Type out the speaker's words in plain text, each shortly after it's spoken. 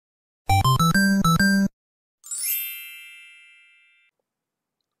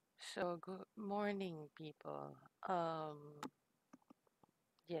So good morning, people.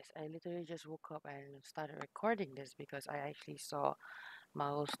 Yes, I literally just woke up and started recording this because I actually saw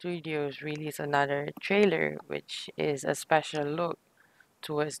Marvel Studios release another trailer, which is a special look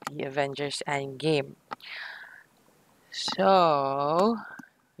towards the Avengers Endgame. So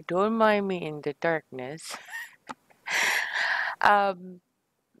don't mind me in the darkness. Um,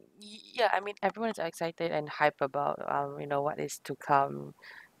 yeah, I mean everyone's excited and hype about what is to come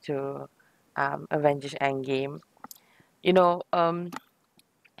to Avengers Endgame. You know, I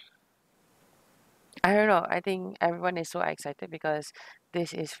don't know. I think everyone is so excited because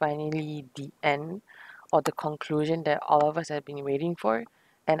this is finally the end or the conclusion that all of us have been waiting for.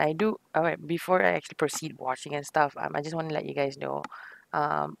 And I do, alright, before I actually proceed watching and stuff, I just want to let you guys know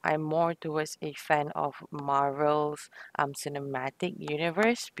I'm more towards a fan of Marvel's cinematic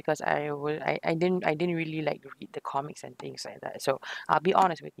universe because I didn't really like read the comics and things like that. So I'll be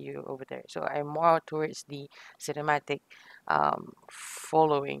honest with you over there. So I'm more towards the cinematic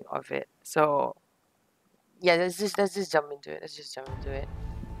following of it. So yeah, let's just jump into it. Let's just jump into it.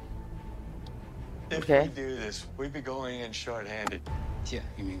 If we Okay. do this, we'd be going in short-handed. Yeah,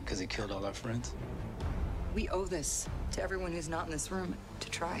 you mean because he killed all our friends? We owe this to everyone who's not in this room to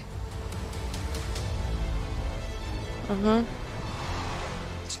try. Mm-hmm.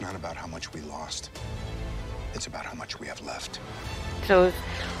 It's not about how much we lost. It's about how much we have left. So,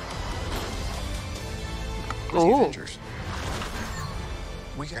 We're the oh, Avengers.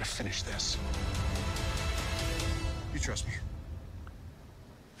 We gotta finish this. You trust me?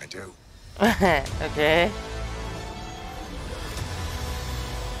 I do. okay.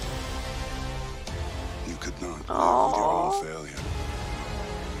 You could not live with your Oh, own failure.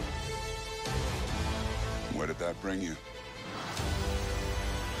 Where did that bring you?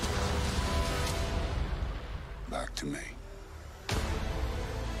 Back to me.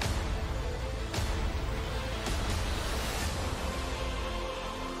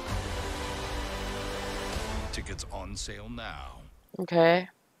 Tickets on sale now. okay.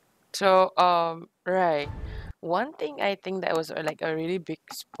 So, right. One thing I think that was like a really big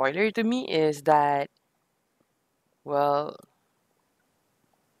spoiler to me is that, well,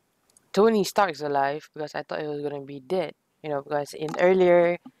 Tony Stark's alive because I thought he was gonna be dead. Because in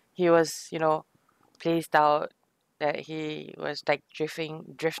earlier he was, placed out that he was like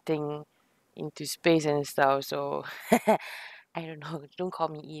drifting into space and stuff. So I don't know. Don't call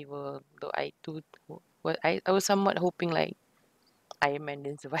me evil, though. I do. Well, I was somewhat hoping like Iron Man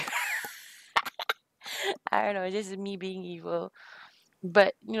didn't survive. I don't know. Just me being evil.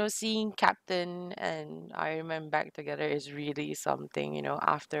 But seeing Captain and Iron Man back together is really something.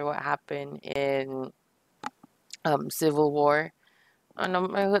 After what happened in Civil War, and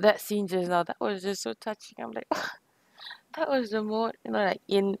that scene just now, that was just so touching. I'm like, that was the most, like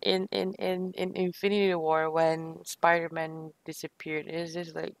in Infinity War when Spider-Man disappeared. It's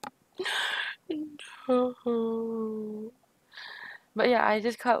just like, but yeah, I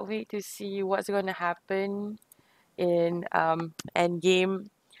just can't wait to see what's gonna happen in Endgame.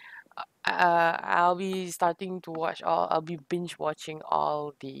 I'll be binge watching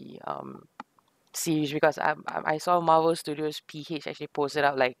all the series because I saw Marvel Studios PH actually posted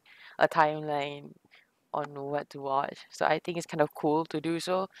out like a timeline on what to watch. So I think it's kind of cool to do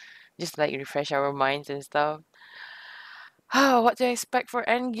so, just like refresh our minds and stuff. What to expect for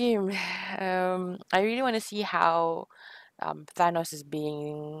Endgame? I really want to see how Thanos is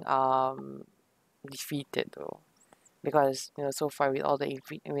being defeated though, because so far with all the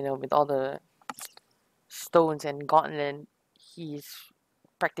with all the stones and gauntlet, he's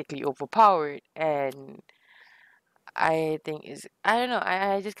practically overpowered, and I don't know.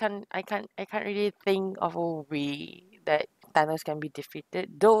 I can't really think of a way that Thanos can be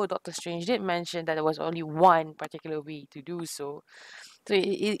defeated. Though Doctor Strange did mention that there was only one particular way to do so. So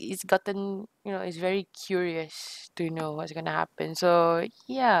it's gotten it's very curious to know what's gonna happen. So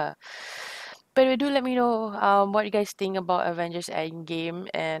yeah. But do let me know what you guys think about Avengers Endgame,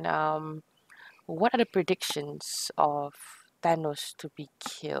 and what are the predictions of Thanos to be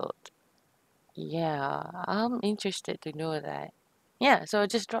killed? Yeah, I'm interested to know that. Yeah, so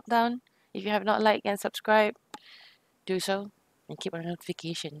just drop down. If you have not liked and subscribed, do so and keep on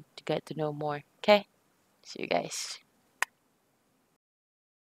notification to get to know more. Okay? See you guys.